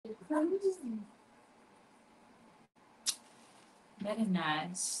Very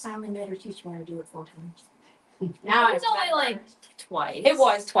nice. I only made her teach me how to do it 4 times. Now it was only like twice. It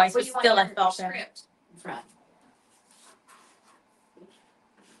was twice, but you still I want felt your bad. script in front.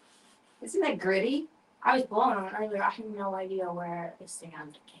 Isn't that gritty? I was blown on it earlier. I had no idea where the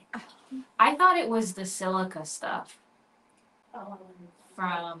sand came I thought it was the silica stuff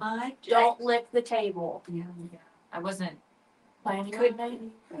from. from. Don't lick the table. Yeah. I wasn't. Planning Could-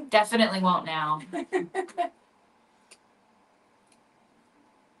 on Definitely won't now.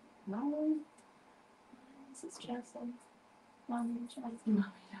 No. This is Justin. Mommy, Justin.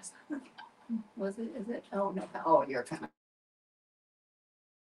 Was it? Is it? Oh no. Oh, you're kind of.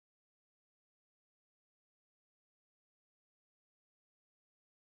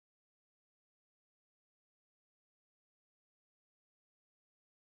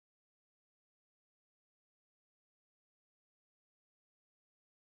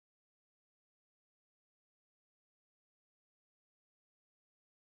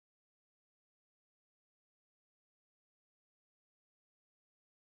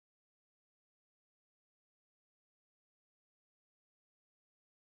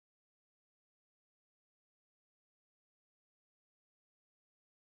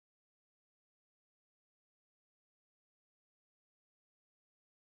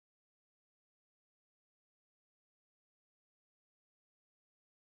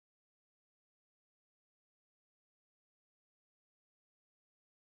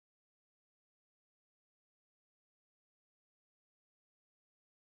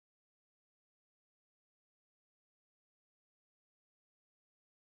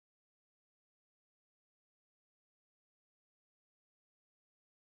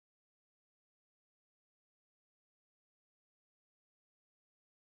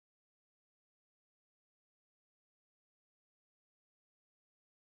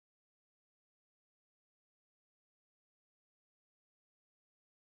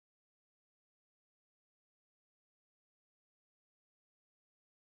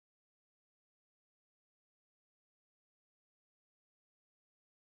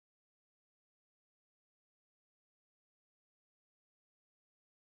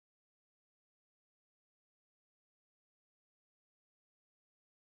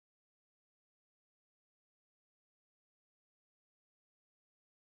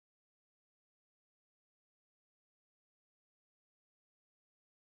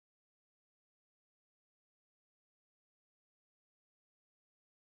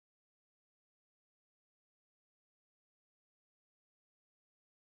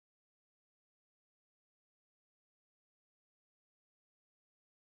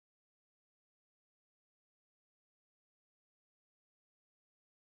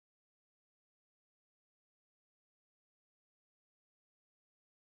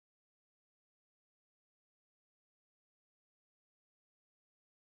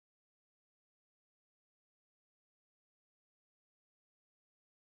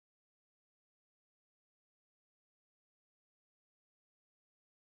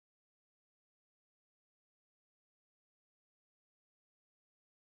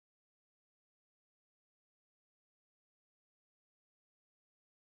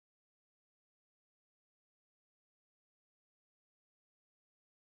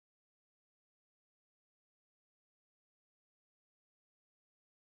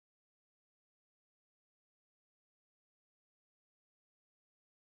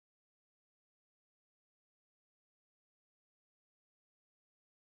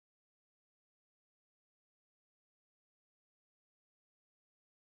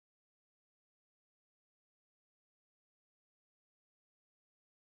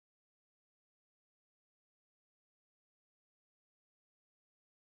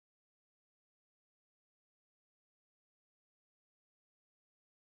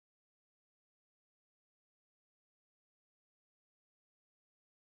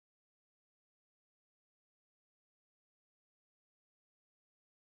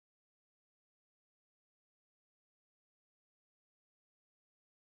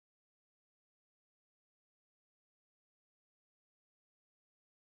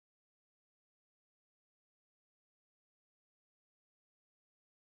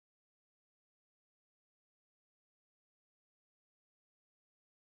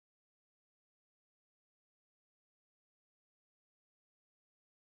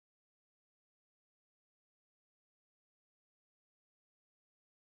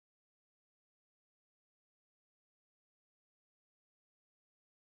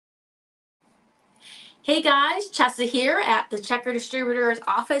 Hey guys, Chessa here at the Checker Distributors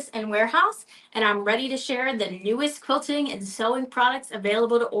office and warehouse, and I'm ready to share the newest quilting and sewing products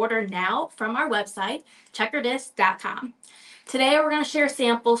available to order now from our website, checkerdisc.com. Today we're going to share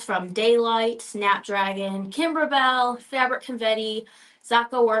samples from Daylight, Snapdragon, Kimberbell, Fabric Confetti,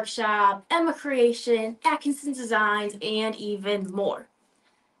 Zocco Workshop, Emma Creation, Atkinson Designs, and even more.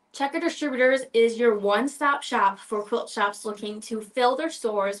 Checker Distributors is your one-stop shop for quilt shops looking to fill their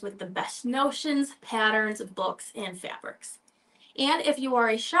stores with the best notions, patterns, books, and fabrics. And if you are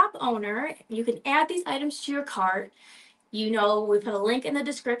a shop owner, you can add these items to your cart. You know, we put a link in the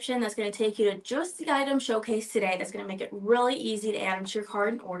description that's going to take you to just the item showcased today. That's going to make it really easy to add them to your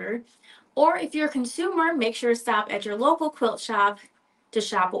cart and order. Or if you're a consumer, make sure to stop at your local quilt shop to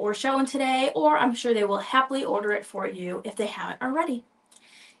shop what we're showing today, or I'm sure they will happily order it for you if they haven't already.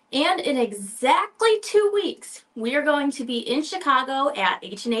 And in exactly 2 weeks, we are going to be in Chicago at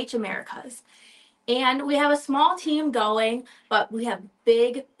H&H Americas. And we have a small team going, but we have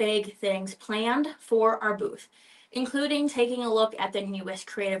big things planned for our booth, including taking a look at the newest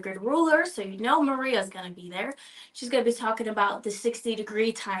Creative Grid ruler. So you know Maria's going to be there. She's going to be talking about the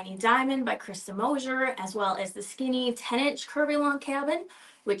 60-degree Tiny Diamond by Krista Mosier, as well as the skinny 10-inch Curvy Long Cabin,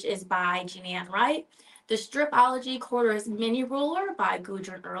 which is by Jeannie Ann Wright. The Stripology Quarters Mini Ruler by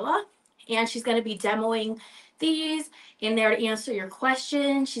Gudrun Erla. And she's going to be demoing these in there to answer your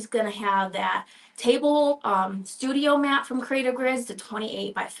questions. She's going to have that table studio mat from Creative Grids, the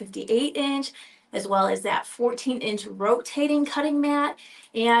 28 by 58 inch, as well as that 14-inch rotating cutting mat,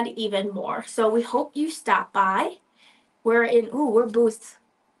 and even more. So we hope you stop by. We're booth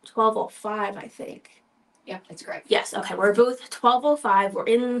 1205, I think. Yep, that's great. Yes, okay, we're booth 1205. We're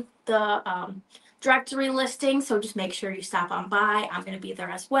in the directory listing, so just make sure you stop on by. I'm going to be there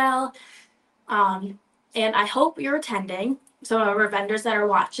as well. And I hope you're attending. Some of our vendors that are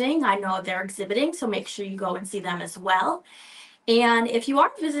watching, I know they're exhibiting, so make sure you go and see them as well. And if you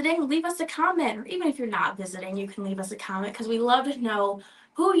are visiting, leave us a comment, or even if you're not visiting, you can leave us a comment, because we love to know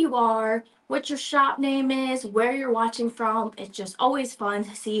who you are, what your shop name is, where you're watching from. It's just always fun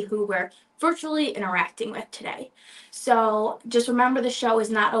to see who we're virtually interacting with today. So just remember, the show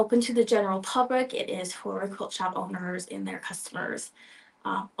is not open to the general public. It is for quilt shop owners and their customers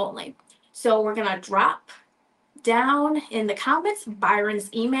only. So we're gonna drop down in the comments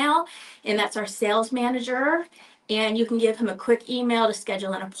Byron's email, and that's our sales manager. And you can give him a quick email to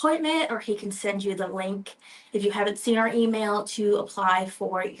schedule an appointment, or he can send you the link if you haven't seen our email to apply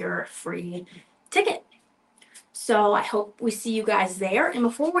for your free ticket. So I hope we see you guys there. And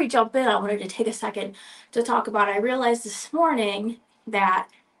before we jump in, I wanted to take a second to talk about, I realized this morning that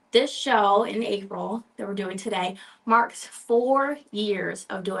this show in April that we're doing today marks 4 years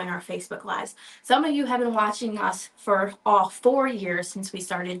of doing our Facebook Lives. Some of you have been watching us for all 4 years since we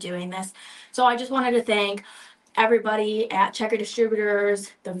started doing this. So I just wanted to thank everybody at Checker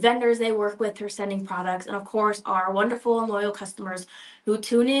Distributors, the vendors they work with who are sending products, and of course our wonderful and loyal customers who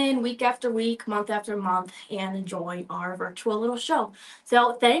tune in week after week, month after month, and enjoy our virtual little show.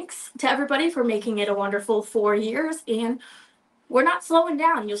 So thanks to everybody for making it a wonderful 4 years, and we're not slowing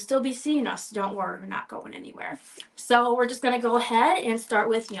down. You'll still be seeing us. Don't worry, we're not going anywhere. So we're just going to go ahead and start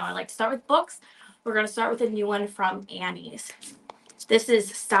with, I like to start with books. We're going to start with a new one from Annie's. This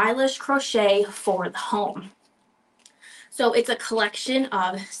is Stylish Crochet for the Home. So it's a collection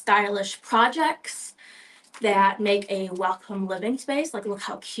of stylish projects that make a welcome living space. Like, look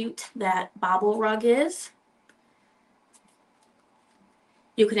how cute that bobble rug is.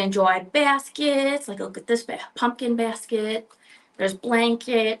 You can enjoy baskets. Like, look at this pumpkin basket. There's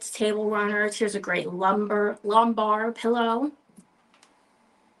blankets, table runners. Here's a great lumbar pillow.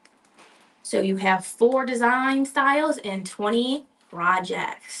 So you have 4 design styles and 20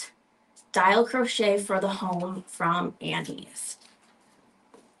 projects. Style Crochet for the Home from Annie's.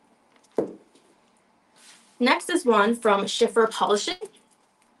 Next is one from Schiffer Publishing.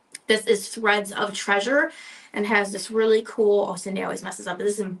 This is Threads of Treasure and has this really cool, Cindy always messes up,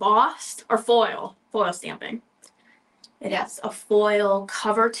 this is embossed or foil stamping. It has a foil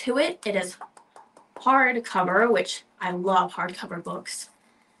cover to it. It is hardcover, which I love hardcover books.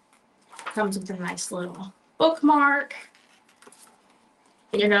 Comes with a nice little bookmark.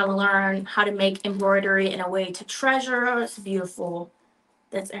 And you're going to learn how to make embroidery in a way to treasure. It's beautiful.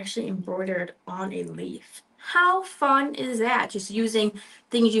 That's actually embroidered on a leaf. How fun is that? Just using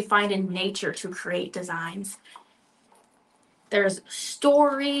things you find in nature to create designs. There's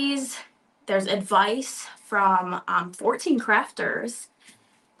stories. There's advice from 14 crafters.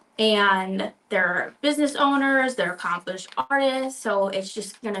 And they're business owners. They're accomplished artists. So it's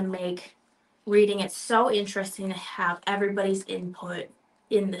just going to make reading it so interesting to have everybody's input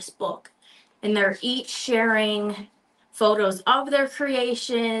in this book. and they're each sharing photos of their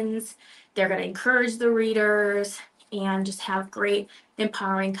creations. They're going to encourage the readers and just have great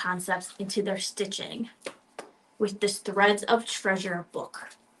empowering concepts into their stitching with this Threads of Treasure book.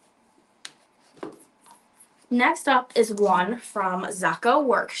 Next up is one from Zako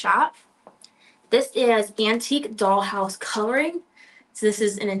Workshop. This is Antique Dollhouse Coloring. So this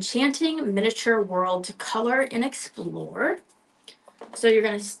is an enchanting miniature world to color and explore. So you're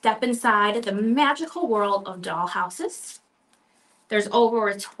going to step inside the magical world of dollhouses. There's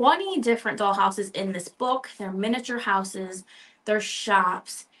over 20 different dollhouses in this book. They're miniature houses, they're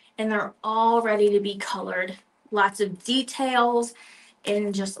shops, and they're all ready to be colored. Lots of details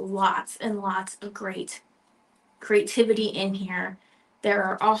and just lots and lots of great creativity in here. There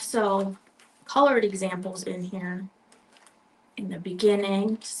are also colored examples in here in the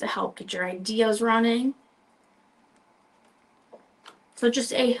beginning just to help get your ideas running. So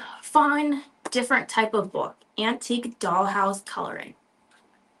just a fun, different type of book, Antique Dollhouse Coloring.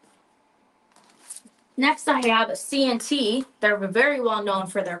 Next I have C&T. They're very well known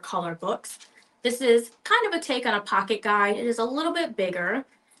for their color books. This is kind of a take on a pocket guide. It is a little bit bigger.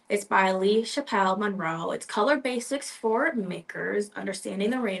 It's by Lee Chappelle Monroe. It's Color Basics for Makers,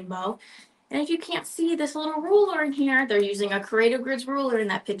 Understanding the Rainbow. And if you can't see this little ruler in here, they're using a Creative Grids ruler in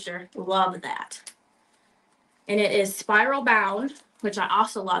that picture. Love that. And it is spiral bound, which I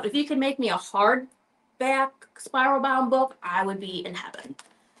also love. If you could make me a hardback spiral bound book, I would be in heaven.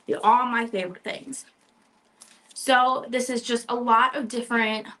 They're all my favorite things. So this is just a lot of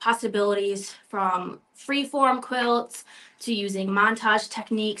different possibilities, from freeform quilts to using montage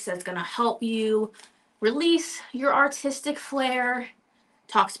techniques that's going to help you release your artistic flair.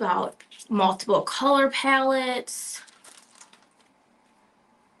 Talks about multiple color palettes,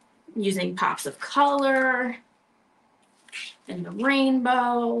 using pops of color and the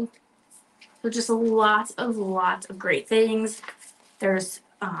rainbow. So just lots of great things. There's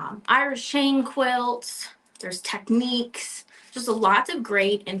Irish chain quilts. There's techniques. Just a lot of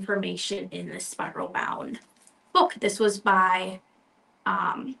great information in this spiral bound book. This was by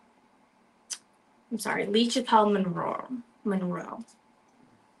Lee Chappelle Monroe.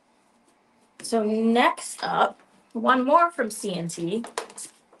 So next up, one more from C&T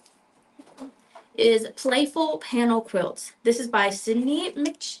is Playful Panel Quilts. This is by Sydney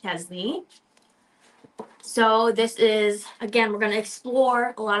McChesney. So this is, again, we're going to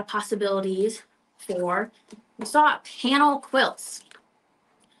explore a lot of possibilities for, we saw panel quilts.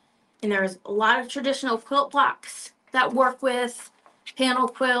 And there's a lot of traditional quilt blocks that work with panel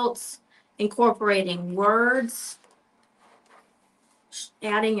quilts, incorporating words,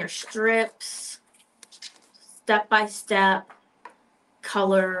 adding your strips, step-by-step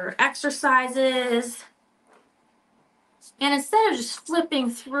color exercises. And instead of just flipping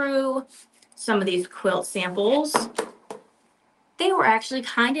through some of these quilt samples, they were actually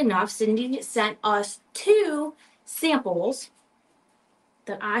kind enough. Cindy sent us 2 samples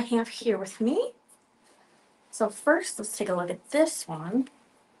that I have here with me. So first, let's take a look at this one.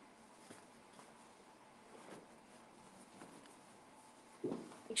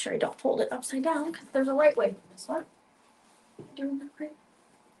 Make sure I don't fold it upside down, because there's a right way for this one. Am I doing that right?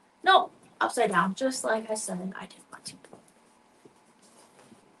 No, upside down, just like I said I didn't want to.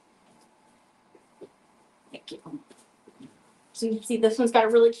 Thank you. So you can see this one's got a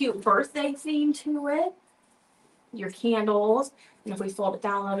really cute birthday theme to it. Your candles. And if we fold it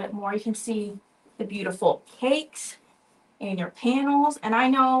down a little bit more, you can see the beautiful cakes and your panels. And I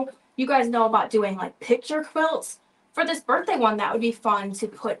know you guys know about doing like picture quilts. For this birthday one, that would be fun to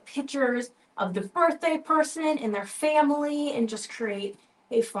put pictures of the birthday person and their family and just create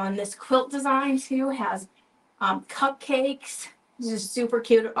a fun. This quilt design too has cupcakes. It's just super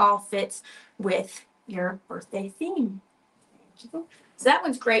cute. It all fits with your birthday theme. So that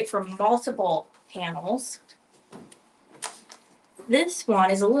one's great for multiple panels. This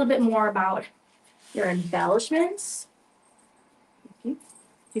one is a little bit more about your embellishments. You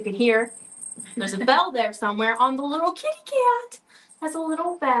can hear there's a bell there somewhere on the little kitty cat. Has a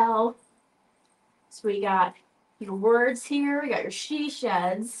little bell. So we got your words here. We got your she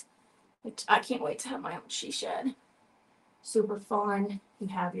sheds, which I can't wait to have my own she shed. Super fun. You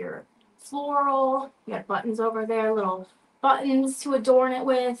have your floral. You got buttons over there, little buttons to adorn it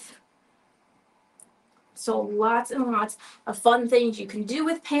with. So lots and lots of fun things you can do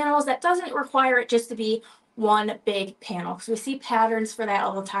with panels. That doesn't require it just to be one big panel, because we see patterns for that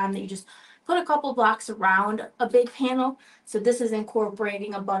all the time, that you just put a couple blocks around a big panel. So this is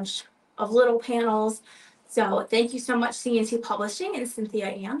incorporating a bunch of little panels. So thank you so much, C&T Publishing and Cynthia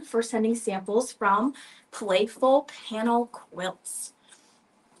Ann, for sending samples from Playful Panel Quilts.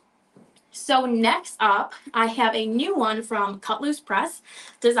 So next up, I have a new one from Cut Loose Press,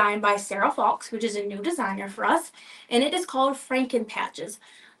 designed by Sarah Falks, which is a new designer for us, and it is called Franken Patches.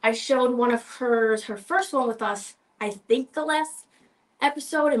 I showed one of her first one with us, I think the last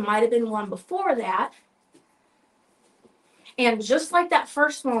episode, it might have been one before that. And just like that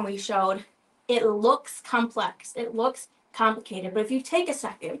first one we showed, it looks complex, it looks complicated, but if you take a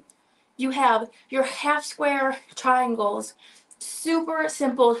second, you have your half square triangles, super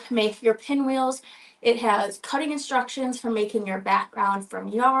simple to make your pinwheels. It has cutting instructions for making your background from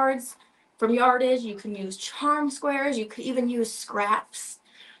yardage. You can use charm squares. You could even use scraps.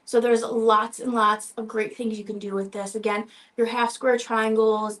 So there's lots and lots of great things you can do with this. Again, your half square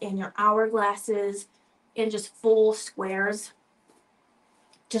triangles and your hourglasses and just full squares.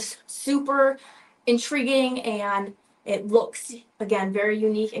 Just super intriguing, and it looks, again, very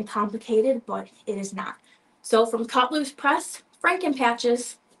unique and complicated, but it is not. So from Cut Loose Press, Franken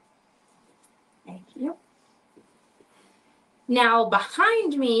Patches. Thank you. Now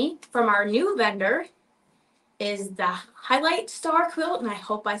behind me from our new vendor is the Highlight Star Quilt, and I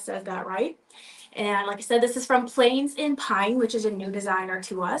hope I said that right. And like I said, this is from Plains in Pine, which is a new designer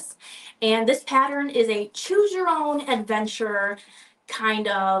to us. And this pattern is a choose your own adventure kind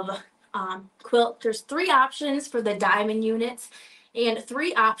of quilt. There's 3 options for the diamond units and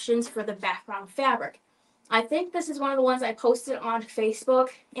 3 options for the background fabric. I think this is one of the ones I posted on Facebook,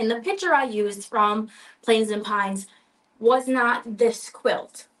 and the picture I used from Plains and Pines was not this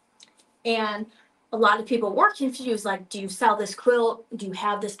quilt. And a lot of people were confused, like, do you sell this quilt? Do you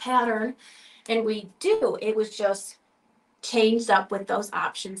have this pattern? And we do. It was just changed up with those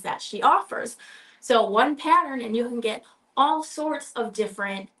options that she offers. So one pattern, and you can get all sorts of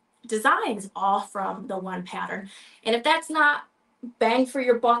different designs all from the one pattern. And if that's not bang for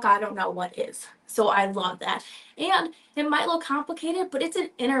your buck, I don't know what is. So I love that. And it might look complicated, but it's an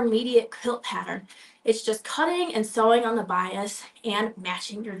intermediate quilt pattern. It's just cutting and sewing on the bias and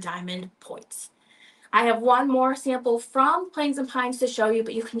matching your diamond points. I have one more sample from Plains and Pines to show you,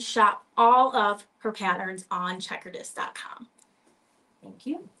 but you can shop all of her patterns on checkerdisc.com. Thank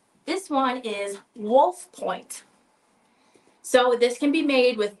you. This one is Wolf Point. So this can be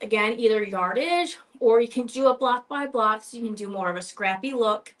made with, again, either yardage, or you can do a block by block, so you can do more of a scrappy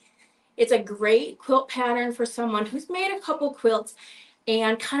look. It's a great quilt pattern for someone who's made a couple quilts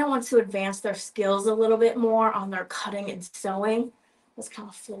and kind of wants to advance their skills a little bit more on their cutting and sewing. Let's kind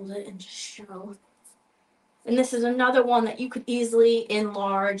of fold it and just show. And this is another one that you could easily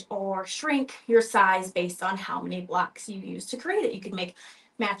enlarge or shrink your size based on how many blocks you use to create it. You could make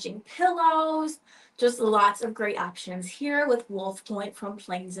matching pillows, just lots of great options here with Wolf Point from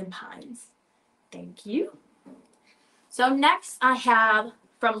Plains and Pines. Thank you. So next I have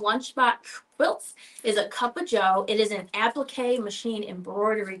from Lunchbox Quilts is a Cup of Joe. It is an applique machine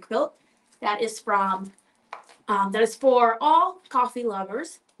embroidery quilt that is from that is for all coffee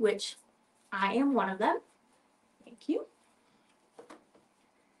lovers, which I am one of them. Thank you.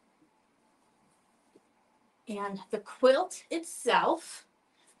 And the quilt itself,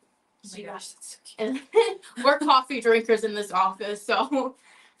 Oh my gosh, that's so cute. and we're coffee drinkers in this office, so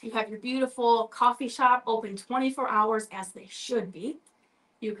you have your beautiful coffee shop open 24 hours as they should be.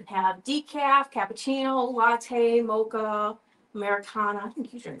 You could have decaf, cappuccino, latte, mocha, Americano. I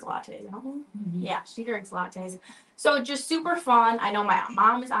think you drink lattes, don't you? Yeah, she drinks lattes. So just super fun. I know my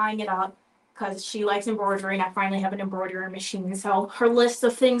mom is eyeing it up because she likes embroidery, and I finally have an embroidery machine. So her list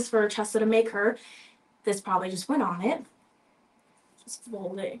of things for Chessa to make her, this probably just went on it. Just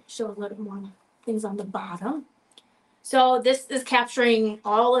fold it, show a little more things on the bottom. So this is capturing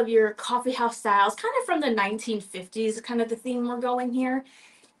all of your coffee house styles, kind of from the 1950s, kind of the theme we're going here.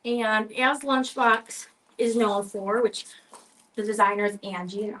 And as Lunchbox is known for, which the designer is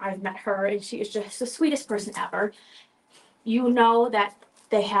Angie, and I've met her, and she is just the sweetest person ever. You know that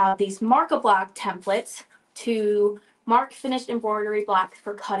they have these mark-a-block templates to mark finished embroidery blocks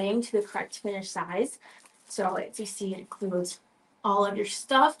for cutting to the correct finish size. So as you see, it includes all of your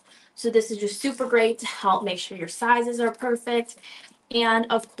stuff. So this is just super great to help make sure your sizes are perfect. And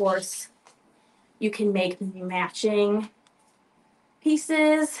of course, you can make matching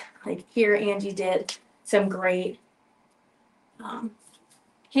pieces. Like here, Angie did some great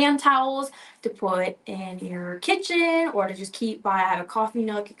hand towels to put in your kitchen or to just keep by a coffee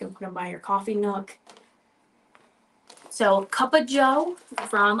nook. You can put them by your coffee nook. So Cup of Joe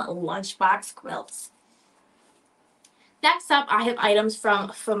from Lunchbox Quilts. Next up, I have items from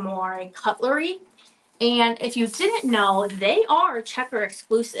Famore Cutlery. And if you didn't know, they are Checker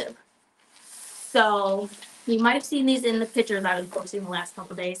exclusive. So you might have seen these in the pictures I was posting the last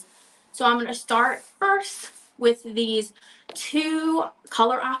couple days. So I'm going to start first with these two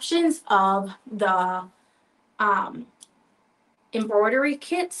color options of the embroidery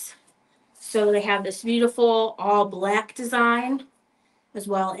kits. So they have this beautiful all black design as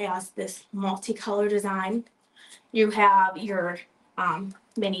well as this multicolor design. You have your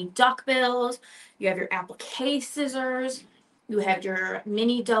mini duck bills, you have your applique scissors, you have your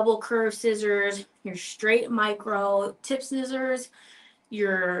mini double curve scissors, your straight micro tip scissors,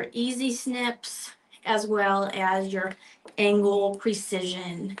 your easy snips, as well as your angle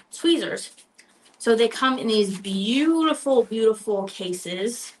precision tweezers. So they come in these beautiful, beautiful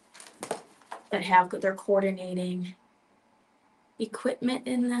cases that have their coordinating equipment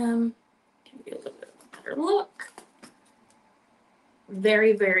in them. Give you a little bit of a better look.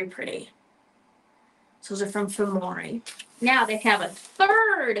 Very, very pretty. So those are from Femori. Now they have a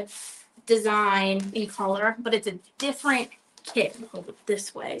third design in color, but it's a different kit. Hold it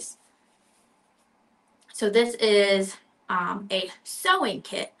this way. So this is a sewing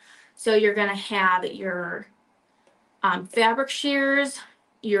kit. So you're gonna have your fabric shears,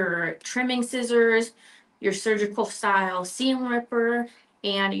 your trimming scissors, your surgical style seam ripper,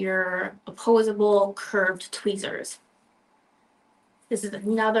 and your opposable curved tweezers. This is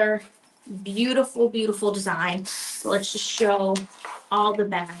another beautiful, beautiful design. So let's just show all the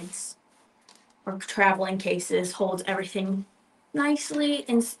bags or traveling cases. Holds everything nicely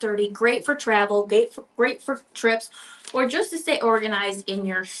and sturdy. Great for travel, great for trips, or just to stay organized in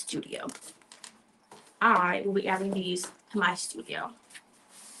your studio. I will be adding these to my studio.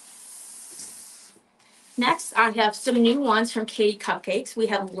 Next, I have some new ones from Katie Cupcakes. We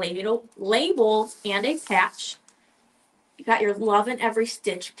have labels and a patch. You got your Love in Every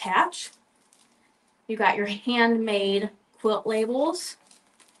Stitch patch. You got your handmade quilt labels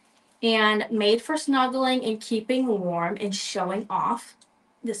and made for snuggling and keeping warm and showing off.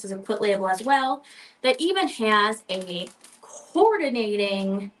 This is a quilt label as well that even has a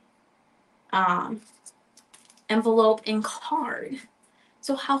coordinating envelope and card.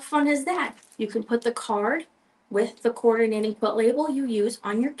 So how fun is that? You can put the card with the coordinating quilt label you use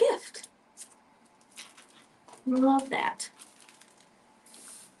on your gift. Love that.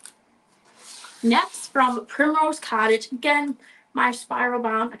 Next, from Primrose Cottage, again, my spiral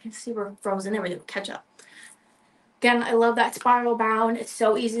bound. I can see we're frozen. There we go. Catch up. Again, I love that spiral bound. It's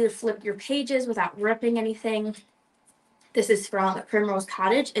so easy to flip your pages without ripping anything. This is from Primrose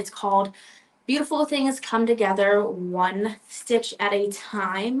Cottage. It's called Beautiful Things Come Together One Stitch at a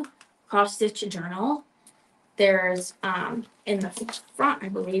Time Cross Stitch Journal. There's in the front, I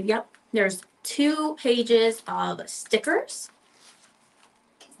believe, yep, there's 2 pages of stickers.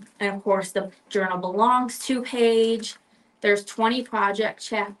 And of course, the journal belongs to page. There's 20 project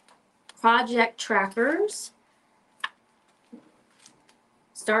trackers,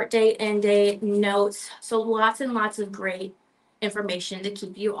 start date, end date, notes. So lots and lots of great information to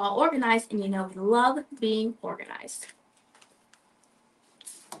keep you all organized, and you know we love being organized.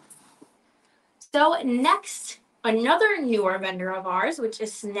 So next, another newer vendor of ours, which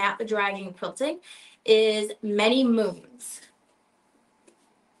is Snapdragon Quilting, is Many Moons.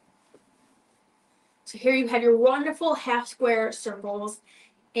 So here you have your wonderful half square circles,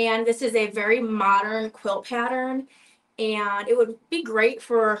 and this is a very modern quilt pattern, and it would be great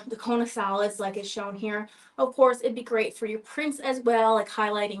for the Kona solids like is shown here. Of course, it'd be great for your prints as well, like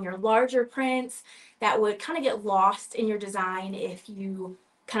highlighting your larger prints that would kind of get lost in your design if you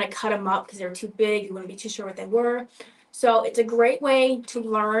kind of cut them up because they're too big, you wouldn't be too sure what they were. So it's a great way to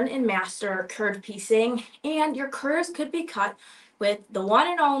learn and master curved piecing, and your curves could be cut with the one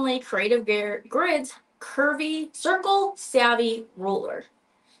and only Creative Grids Curvy Circle Savvy Ruler.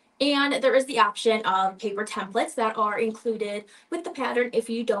 And there is the option of paper templates that are included with the pattern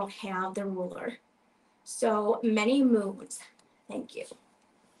if you don't have the ruler. So Many Moons. Thank you.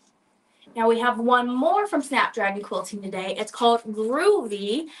 Now we have one more from Snapdragon Quilting today. It's called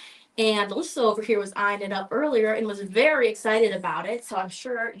Groovy. And Alyssa over here was eyeing it up earlier and was very excited about it. So I'm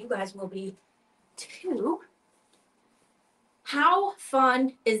sure you guys will be too. How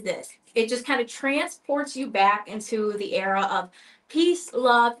fun is this? It just kind of transports you back into the era of peace,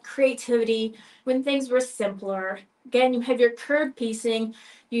 love, creativity, when things were simpler. Again, you have your curved piecing.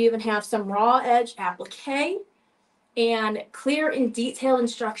 You even have some raw edge applique and clear and detailed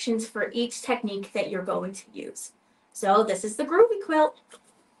instructions for each technique that you're going to use. So this is the Groovy quilt.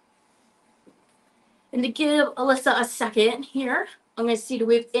 And to give Alyssa a second here, I'm going to see, do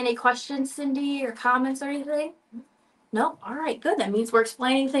we have any questions, Cindy, or comments or anything? No? All right, good. That means we're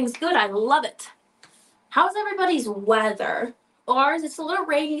explaining things good. I love it. How's everybody's weather? Ours, it's a little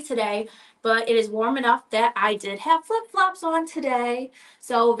rainy today, but it is warm enough that I did have flip-flops on today.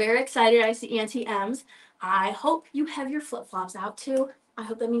 So very excited. I see Auntie M's. I hope you have your flip-flops out too. I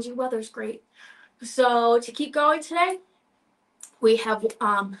hope that means your weather's great. So to keep going today, we have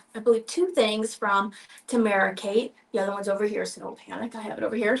I believe 2 things from Tamara Kate. The other one's over here, so don't panic. I have it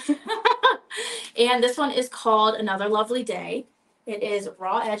over here. And this one is called Another Lovely Day. It is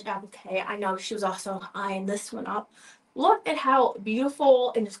raw edge applique. I know she was also eyeing this one up. Look at how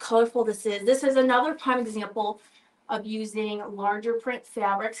beautiful and just colorful this is. This is another prime example of using larger print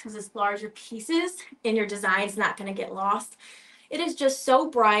fabrics because it's larger pieces and your design's not going to get lost. It is just so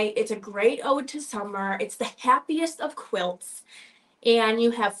bright. It's a great ode to summer. It's the happiest of quilts. And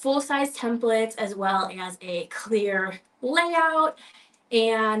you have full-size templates as well as a clear layout.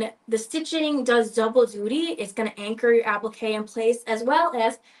 And the stitching does double duty. It's going to anchor your applique in place as well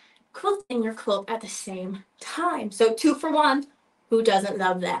as quilting your quilt at the same time. So 2 for 1. Who doesn't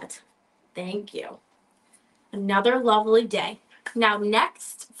love that? Thank you. Another lovely day. Now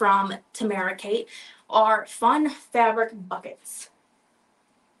next from Tamara Kate are fun fabric buckets.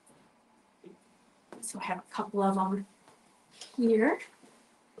 So I have a couple of them here,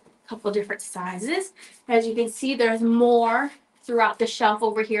 a couple different sizes. As you can see, there's more throughout the shelf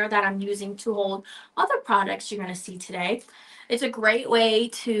over here that I'm using to hold other products you're going to see today. It's a great way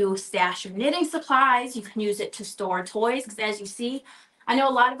to stash your knitting supplies. You can use it to store toys because as you see, I know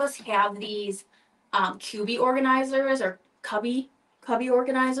a lot of us have these cubie organizers or cubby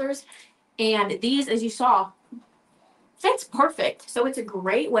organizers, and these, as you saw, fits perfect. So it's a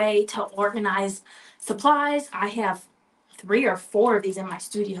great way to organize supplies. I have 3 or 4 of these in my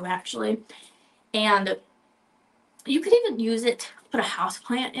studio actually, and you could even use it to put a house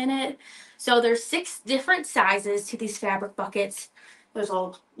plant in it. So there's 6 different sizes to these fabric buckets. There's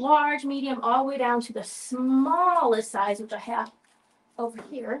a large, medium, all the way down to the smallest size, which I have over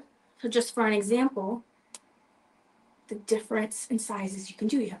here. So just for an example, the difference in sizes you can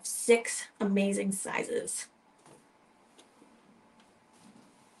do. You have 6 amazing sizes.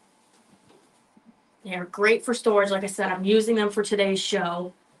 They're great for storage. Like I said, I'm using them for today's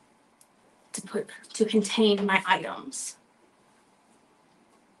show to contain my items.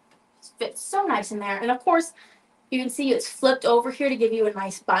 It fits so nice in there. And of course, you can see it's flipped over here to give you a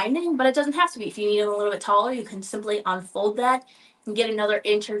nice binding, but it doesn't have to be. If you need it a little bit taller, you can simply unfold that and get another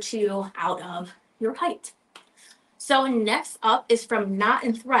inch or 2 out of your height. So next up is from Knot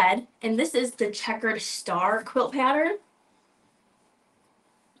and Thread, and this is the checkered star quilt pattern.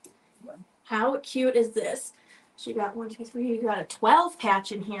 How cute is this? So you got 1, 2, 3, you got a 12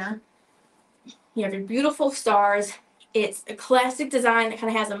 patch in here. You have your beautiful stars. It's a classic design that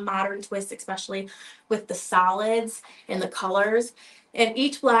kind of has a modern twist, especially with the solids and the colors. And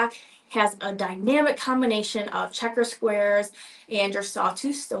each block has a dynamic combination of checker squares and your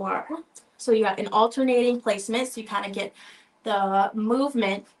sawtooth star. So you got an alternating placement, so you kind of get the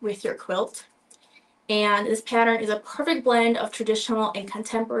movement with your quilt. And this pattern is a perfect blend of traditional and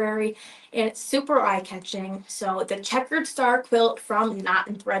contemporary, and it's super eye-catching. So the checkered star quilt from Knot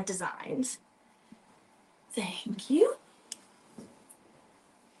and Thread Designs. Thank you.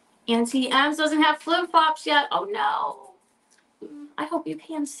 Auntie Ems doesn't have flip-flops yet. Oh no. I hope you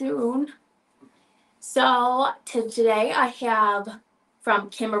can soon. So today I have from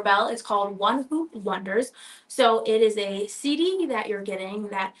Kimberbell. It's called One Hoop Wonders. So it is a CD that you're getting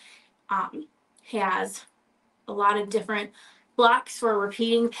that has a lot of different blocks for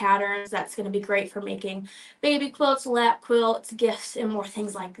repeating patterns. That's going to be great for making baby quilts, lap quilts, gifts, and more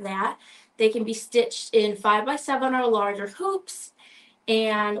things like that. They can be stitched in 5x7 or larger hoops.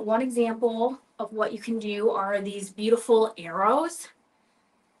 And one example of what you can do are these beautiful arrows.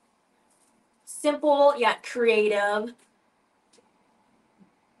 Simple yet creative.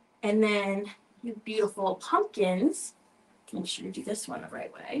 And then your beautiful pumpkins. Make sure you do this one the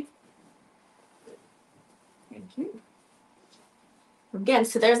right way. Thank you. Again,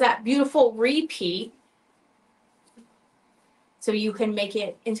 so there's that beautiful repeat. So you can make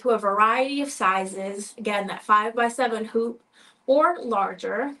it into a variety of sizes. Again, that 5x7 hoop or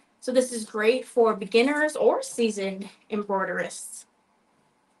larger. So this is great for beginners or seasoned embroiderists.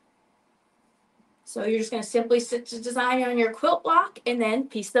 So you're just going to simply stitch the design on your quilt block and then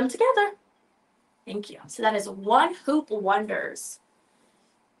piece them together. Thank you. So that is One Hoop Wonders.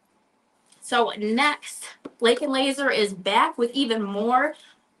 So next, Blake and Laser is back with even more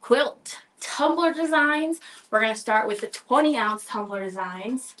quilt tumbler designs. We're going to start with the 20-ounce tumbler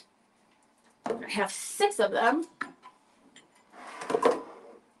designs. I have 6 of them.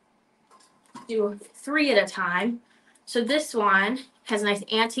 Do 3 at a time. So this one has a nice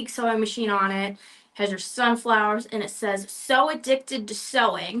antique sewing machine on it, has your sunflowers, and it says "So Addicted to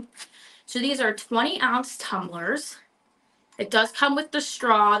Sewing." So these are 20-ounce tumblers. It does come with the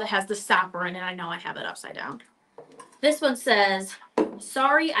straw that has the stopper in it. I know I have it upside down. This one says,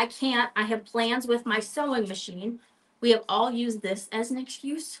 sorry, I can't. I have plans with my sewing machine. We have all used this as an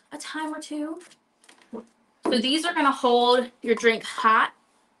excuse a time or two. So these are gonna hold your drink hot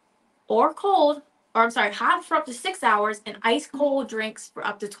or cold, or I'm sorry, hot for up to 6 hours and ice cold drinks for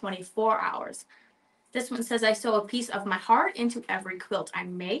up to 24 hours. This one says, I sew a piece of my heart into every quilt I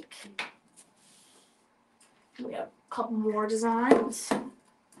make. We have a couple more designs.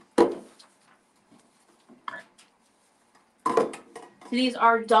 These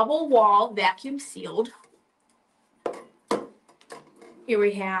are double wall vacuum sealed. Here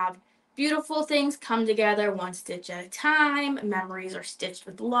we have beautiful things come together one stitch at a time. Memories are stitched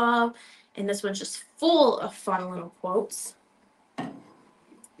with love. And this one's just full of fun little quotes.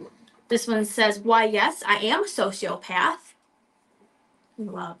 This one says, why, yes, I am a sociopath.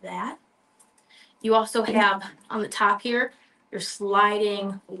 Love that. You also have on the top here your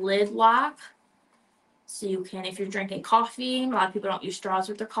sliding lid lock. So you can, if you're drinking coffee, a lot of people don't use straws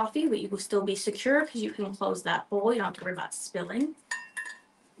with their coffee, but you will still be secure because you can close that bowl. You don't have to worry about spilling.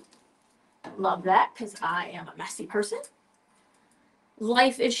 Love that because I am a messy person.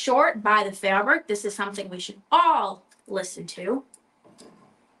 Life is Short by The Fabric. This is something we should all listen to.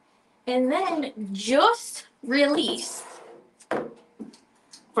 And then just released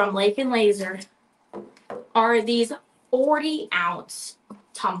from Lake and Laser are these 40-ounce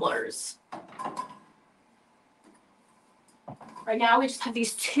tumblers. Right now we just have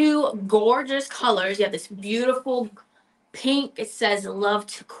these two gorgeous colors. You have this beautiful pink. It says love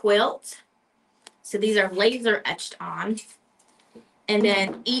to quilt. So these are laser etched on. And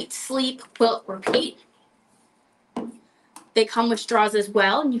then eat, sleep, quilt, repeat. They come with straws as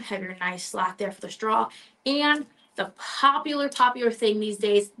well, and you have your nice slot there for the straw. And the popular thing these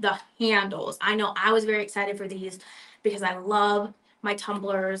days, the handles. I know I was very excited for these because I love my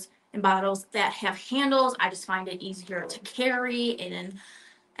tumblers and bottles that have handles. I just find it easier to carry and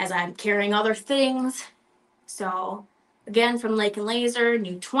as I'm carrying other things. So again, from Lake and Laser,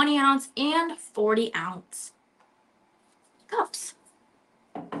 new 20-ounce and 40-ounce cups.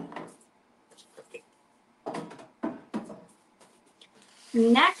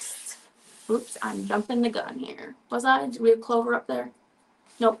 Next, oops, I'm jumping the gun here. Was I? Do we have Clover up there?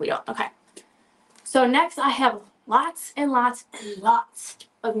 Nope, we don't. Okay. So next I have lots and lots and lots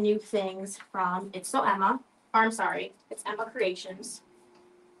of new things from It's So Emma. Or I'm sorry, it's Emma Creations.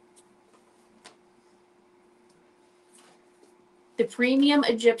 The premium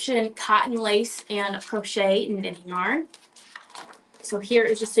Egyptian cotton lace and crochet knitting yarn. So here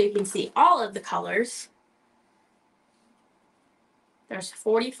is just so you can see all of the colors. There's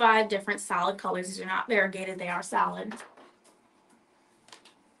 45 different solid colors. These are not variegated, they are solid.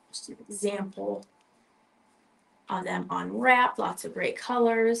 Just an example of them unwrapped, lots of great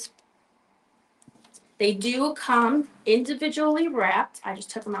colors. They do come individually wrapped. I just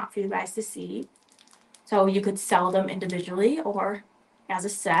took them out for you guys to see. So you could sell them individually or as a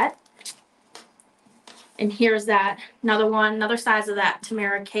set. And here's that, another one, another size of that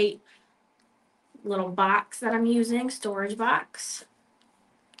Tamara Kate little box that I'm using, storage box.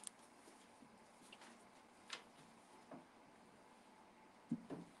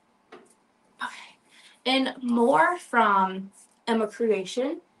 Okay, and more from Emma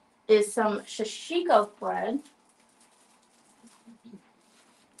Creation is some Shashiko thread.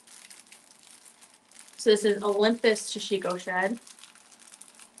 So this is Olympus Shashiko shed.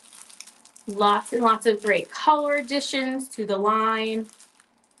 Lots and lots of great color additions to the line.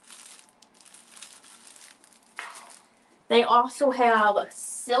 They also have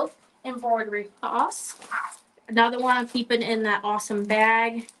silk embroidery floss. Another one I'm keeping in that awesome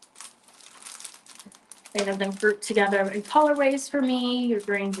bag. They have them grouped together in colorways for me, your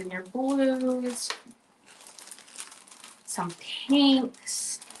greens and your blues. Some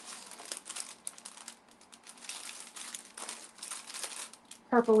pinks.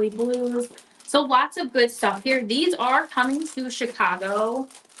 Purpley blues. So lots of good stuff here. These are coming to Chicago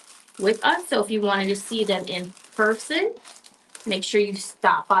with us. So if you wanted to see them in person, make sure you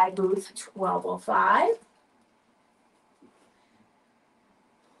stop by booth 1205.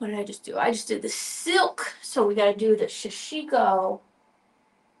 What did I just do? I just did the silk. So we got to do the Shashiko.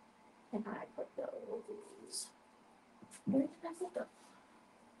 And I put those. Where did I put them?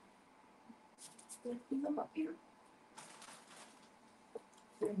 Did I put them up here?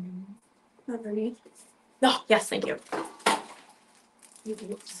 Underneath. Oh, yes, thank you.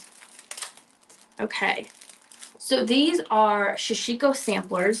 Oops. Okay. So these are Shashiko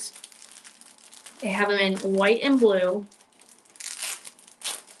samplers. They have them in white and blue.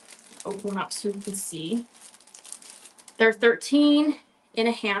 Open them up so you can see. They're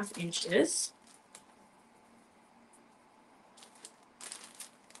 13.5 inches.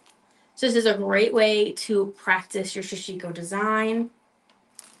 So this is a great way to practice your Shishiko design.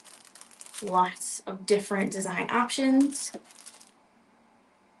 Lots of different design options.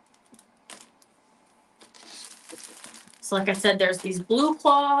 So like I said, there's these blue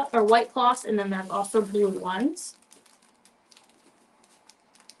cloth or white cloths, and then there's also blue ones.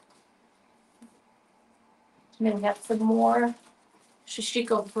 And then we have some more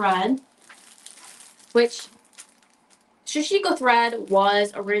Shishiko thread, which Shishiko thread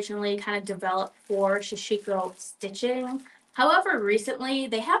was originally kind of developed for Shishiko stitching. However, recently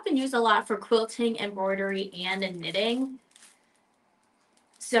they have been used a lot for quilting, embroidery, and knitting.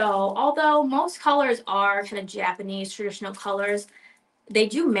 So although most colors are kind of Japanese traditional colors, they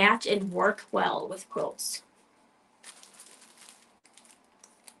do match and work well with quilts.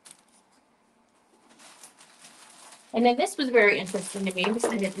 And then this was very interesting to me because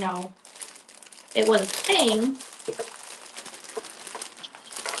I didn't know it was a thing.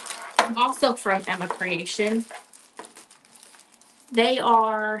 Also from Emma Creation. They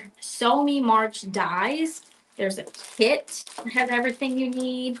are Sew Me March dies. There's a kit that has everything you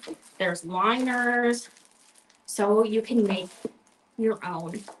need. There's liners. So you can make your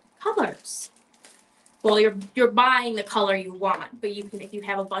own colors. Well, you're buying the color you want, but you can, if you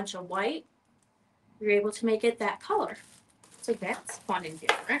have a bunch of white, you're able to make it that color. So that's fun and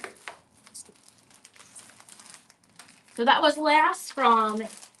different. So that was last from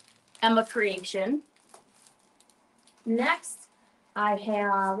Emma Creation. Next, I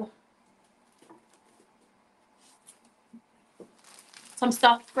have some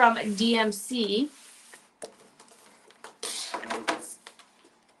stuff from DMC.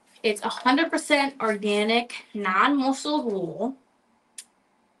 It's 100% organic, non-muscle wool.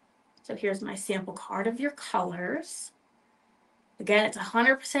 So here's my sample card of your colors. Again, it's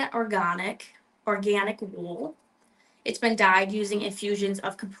 100% organic wool. It's been dyed using infusions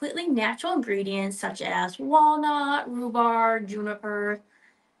of completely natural ingredients such as walnut, rhubarb, juniper,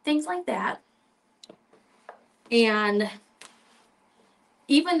 things like that. And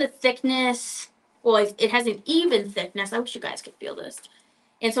even the thickness, well, it has an even thickness. I wish you guys could feel this.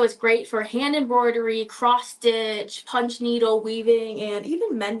 And so it's great for hand embroidery, cross stitch, punch needle, weaving, and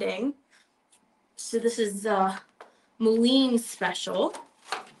even mending. So this is the Moulin Special.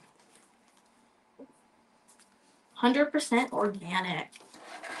 100% organic.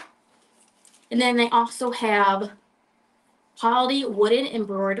 And then they also have quality wooden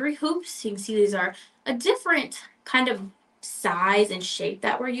embroidery hoops. You can see these are a different kind of size and shape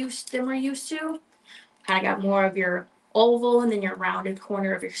that we're used to. Kind of got more of your oval and then your rounded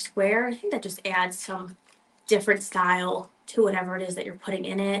corner of your square. I think that just adds some different style to whatever it is that you're putting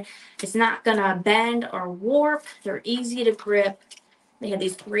in it. It's not gonna bend or warp. They're easy to grip. They have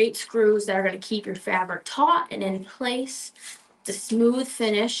these great screws that are going to keep your fabric taut and in place. It's a smooth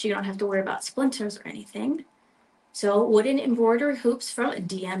finish. You don't have to worry about splinters or anything. So wooden embroidery hoops from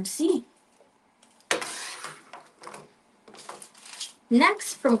DMC.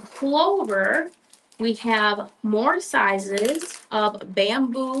 Next, from Clover, we have more sizes of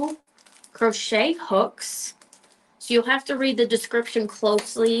bamboo crochet hooks. So you'll have to read the description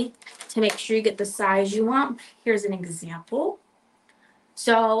closely to make sure you get the size you want. Here's an example.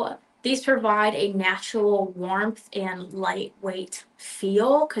 So these provide a natural warmth and lightweight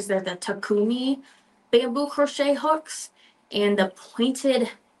feel because they're the Takumi bamboo crochet hooks, and the pointed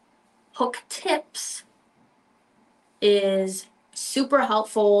hook tips is super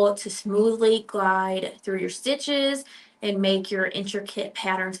helpful to smoothly glide through your stitches and make your intricate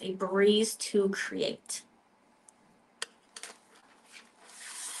patterns a breeze to create.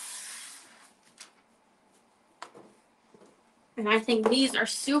 And I think these are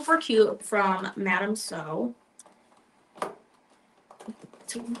super cute from Madame Sew.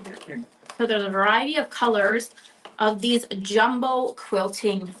 So there's a variety of colors of these jumbo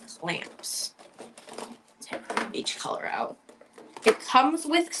quilting clamps. Let's take each color out. It comes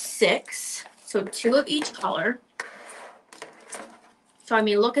with 6, so 2 of each color. So I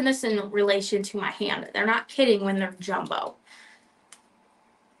mean, look at this in relation to my hand. They're not kidding when they're jumbo.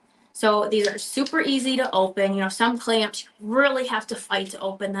 So these are super easy to open. You know, some clamps you really have to fight to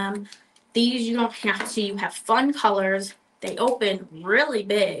open them. These you don't have to. You have fun colors. They open really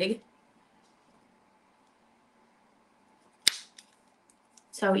big.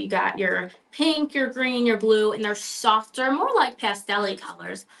 So you got your pink, your green, your blue, and they're softer, more like pastel-y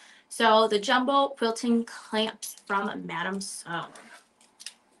colors. So the jumbo quilting clamps from Madame Sew.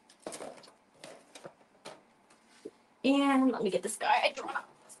 And let me get this guy drawn up.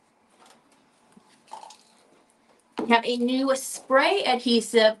 We have a new spray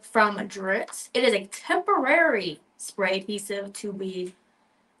adhesive from Dritz. It is a temporary spray adhesive to be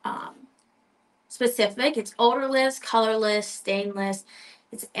specific. It's odorless, colorless, stainless.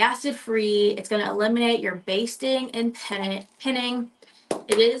 It's acid free. It's going to eliminate your basting and pinning.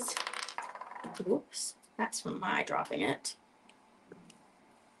 It is, oops, that's from my dropping it.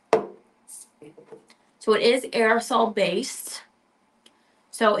 So it is aerosol based.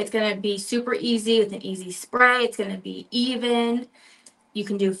 So it's going to be super easy with an easy spray. It's going to be even. You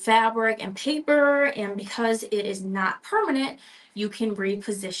can do fabric and paper, and because it is not permanent, you can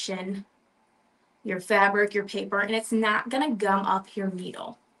reposition your fabric, your paper, and it's not going to gum up your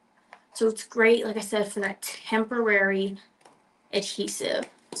needle. So it's great, like I said, for that temporary adhesive.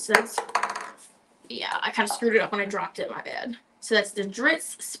 So that's, yeah, I kind of screwed it up when I dropped it, my bad. So that's the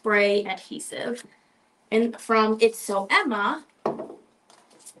Dritz spray adhesive. And from It's So Emma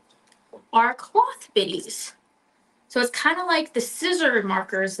are cloth biddies. So it's kind of like the scissor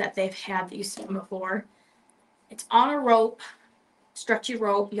markers that they've had that you've seen before. It's on a rope, stretchy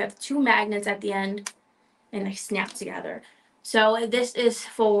rope. You have 2 magnets at the end, and they snap together. So this is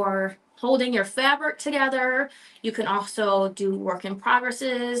for holding your fabric together. You can also do work in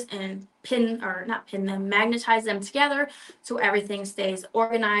progresses and magnetize them together so everything stays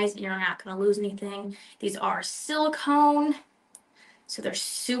organized and you're not going to lose anything. These are silicone, so they're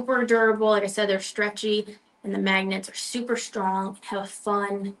super durable. Like I said, they're stretchy, and the magnets are super strong, have a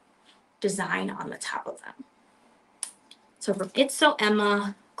fun design on the top of them. So from It's So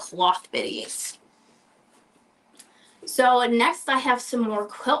Emma, cloth biddies. So next I have some more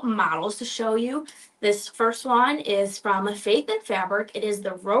quilt models to show you. This first one is from Faith and Fabric. It is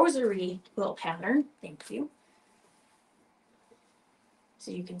the rosary quilt pattern. Thank you. So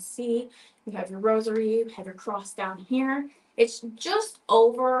you can see you have your rosary, you have your cross down here. It's just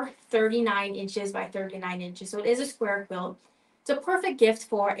over 39 inches by 39 inches. So it is a square quilt. It's a perfect gift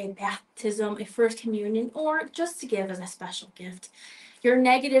for a baptism, a first communion, or just to give as a special gift. Your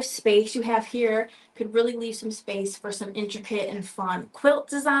negative space you have here could really leave some space for some intricate and fun quilt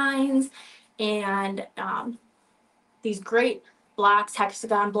designs and these great blocks,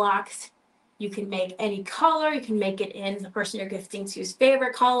 hexagon blocks. You can make any color. You can make it in the person you're gifting to's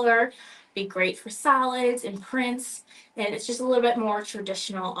favorite color. Be great for solids and prints, and it's just a little bit more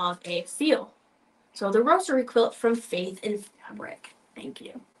traditional of a feel. So the rosary quilt from Faith and Fabric. Thank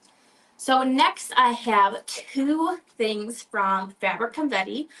you. So next I have 2 things from Fabric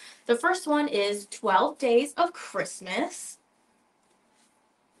Confetti. The first one is 12 Days of Christmas.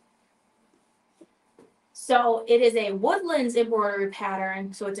 So it is a woodlands embroidery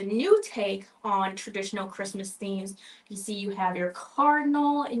pattern. So it's a new take on traditional Christmas themes. You see you have your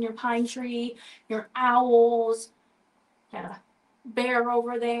cardinal in your pine tree, your owls, got a bear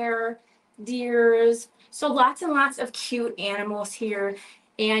over there, deers. So lots and lots of cute animals here.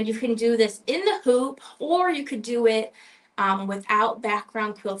 And you can do this in the hoop, or you could do it without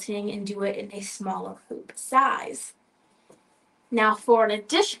background quilting and do it in a smaller hoop size. Now for an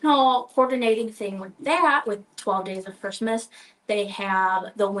additional coordinating thing with that, with 12 Days of Christmas, they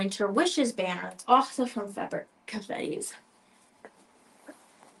have the Winter Wishes banner. It's also from Fabric Confettis.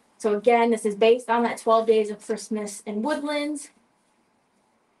 So again, this is based on that 12 Days of Christmas in Woodlands.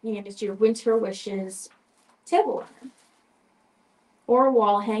 And it's your Winter Wishes table runner. Or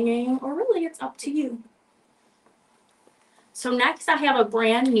wall hanging, or really it's up to you. So next I have a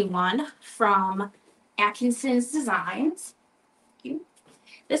brand new one from Atkinson's Designs.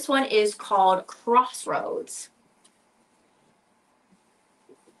 This one is called Crossroads.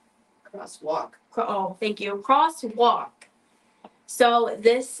 Crosswalk. Oh, thank you. Crosswalk. So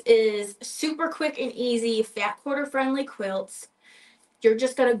this is super quick and easy, fat quarter friendly quilts. You're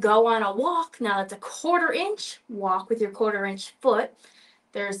just going to go on a walk. Now that's a 1/4 inch walk with your 1/4 inch foot.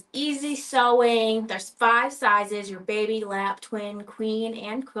 There's easy sewing. There's 5 sizes, your baby, lap, twin, queen,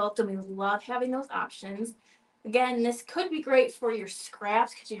 and quilt. And we love having those options. Again, this could be great for your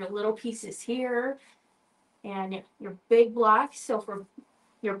scraps because your little pieces here and your big blocks. So for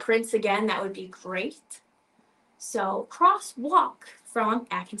your prints, again, that would be great. So Crosswalk from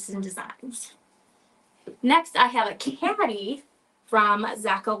Atkinson Designs. Next, I have a caddy from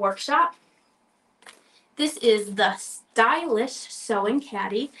Zacco Workshop. This is the Stylish Sewing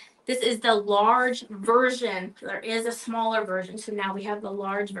Caddy. This is the large version. There is a smaller version, so now we have the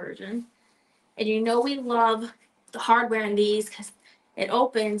large version. And you know we love the hardware in these because it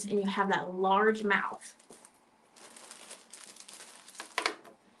opens and you have that large mouth.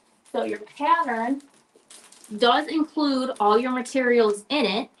 So your pattern does include all your materials in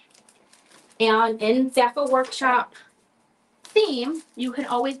it. And in Zacco Workshop theme, you can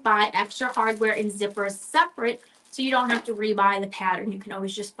always buy extra hardware and zippers separate So you don't have to rebuy the pattern. You can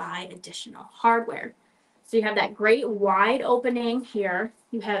always just buy additional hardware. So you have that great wide opening here.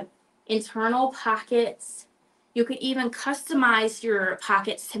 You have internal pockets. You could even customize your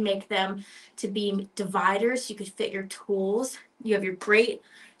pockets to make them to be dividers. You could fit your tools. You have your great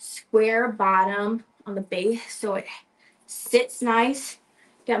square bottom on the base so it sits nice.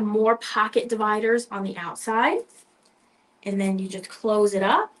 You got more pocket dividers on the outside. And then you just close it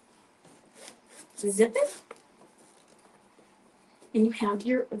up, zip it, and you have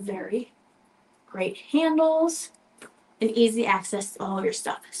your very great handles and easy access to all of your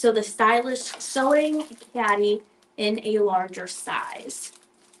stuff. So the stylish sewing caddy in a larger size.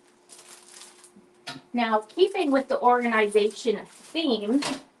 Now, keeping with the organization theme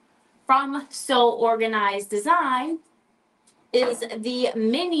from Sew Organized Design is the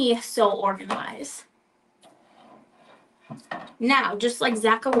mini Sew Organize. Now, just like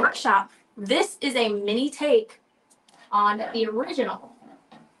Zaka Workshop, this is a mini take on the original.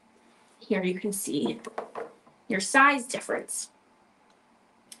 Here you can see your size difference.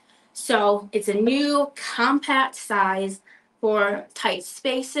 So it's a new compact size for tight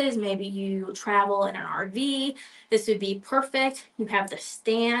spaces. Maybe you travel in an RV. This would be perfect. You have the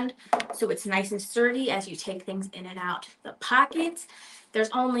stand, so it's nice and sturdy as you take things in and out the pockets. There's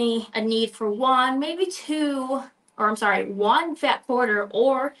only a need for one, maybe two, or I'm sorry, one fat quarter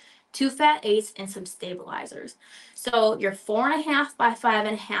or 2 fat eighths and some stabilizers. So you're 4.5 by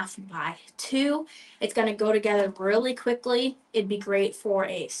 5.5 by 2. It's going to go together really quickly. It'd be great for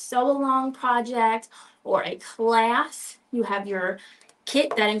a sew along project or a class. You have your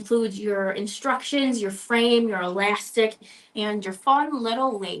kit that includes your instructions, your frame, your elastic, and your fun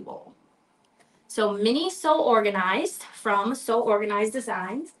little label. So mini Sew Organized from Sew Organized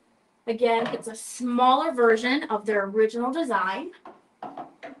Designs. Again, it's a smaller version of their original design.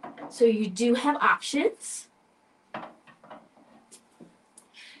 So you do have options.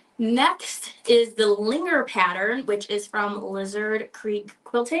 Next is the Linger pattern, which is from Lizard Creek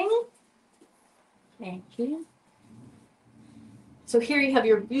Quilting. Thank you. So here you have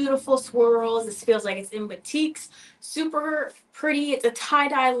your beautiful swirls. This feels like it's in batiks. Super pretty. It's a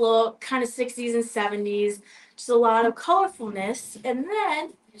tie-dye look, kind of 60s and 70s. Just a lot of colorfulness. And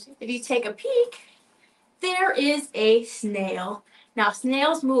then if you take a peek, there is a snail. Now,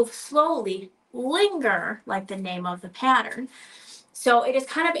 snails move slowly, linger, like the name of the pattern. So it is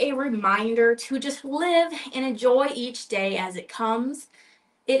kind of a reminder to just live and enjoy each day as it comes.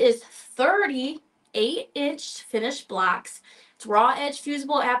 It is 38-inch finished blocks. It's raw edge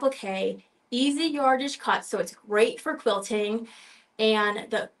fusible applique, easy yardage cut, so it's great for quilting. And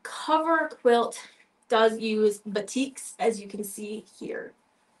the cover quilt does use batiks, as you can see here.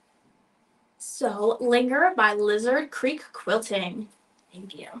 So, Linger by Lizard Creek Quilting.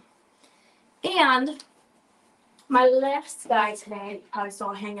 Thank you. And my last guy today, you probably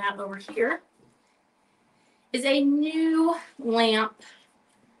saw hanging out over here, is a new lamp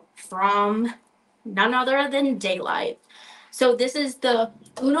from none other than Daylight. So this is the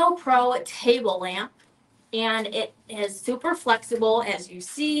Uno Pro table lamp, and it is super flexible. As you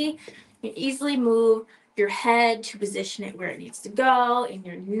see, you can easily move your head to position it where it needs to go, in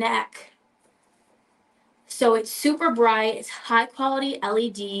your neck. So it's super bright, it's high quality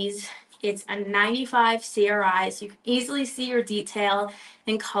LEDs, it's a 95 CRI, so you can easily see your detail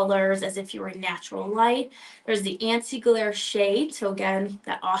and colors as if you were in natural light. There's the anti-glare shade, so again,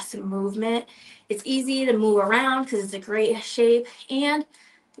 that awesome movement. It's easy to move around because it's a great shape, and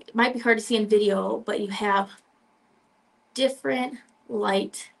it might be hard to see in video, but you have different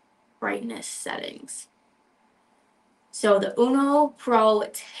light brightness settings. So the Uno Pro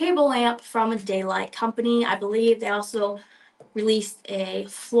table lamp from Daylight Company. I believe they also released a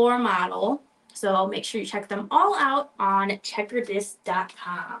floor model. So make sure you check them all out on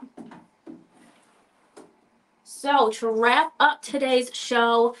checkerdisc.com. So to wrap up today's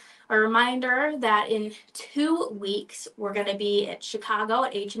show, a reminder that in 2 weeks, we're going to be at Chicago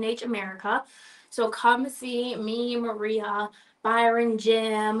at H&H America. So come see me, Maria, Byron,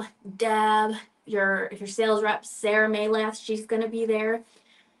 Jim, Deb, your sales rep, Sarah Maylath, she's going to be there.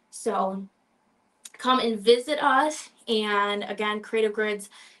 So come and visit us. And again, Creative Grids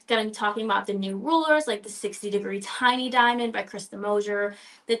is going to be talking about the new rulers, like the 60-degree Tiny Diamond by Krista Mosier,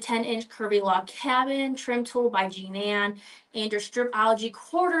 the 10-inch Curvy Log Cabin Trim Tool by Jean Ann, and your Stripology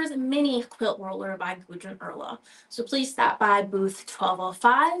Quarters Mini Quilt Roller by Gudrun Erla. So please stop by booth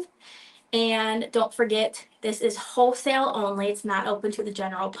 1205. And don't forget, this is wholesale only. It's not open to the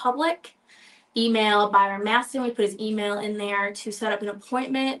general public. Email Byron Maston. We put his email in there to set up an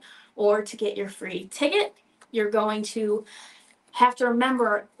appointment or to get your free ticket. You're going to have to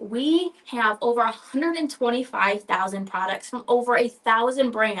remember we have over 125,000 products from over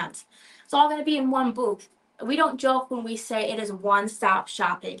 1,000 brands. It's all going to be in one booth. We don't joke when we say it is one-stop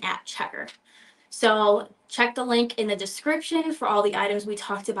shopping at Checker. So check the link in the description for all the items we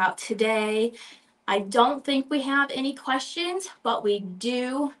talked about today. I don't think we have any questions, but we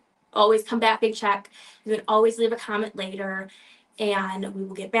do always come back and check. You can always leave a comment later and we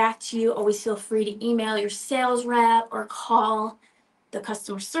will get back to you. Always feel free to email your sales rep or call the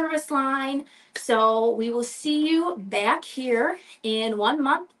customer service line. So we will see you back here in 1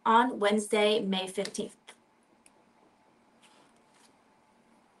 month on Wednesday, May 15th.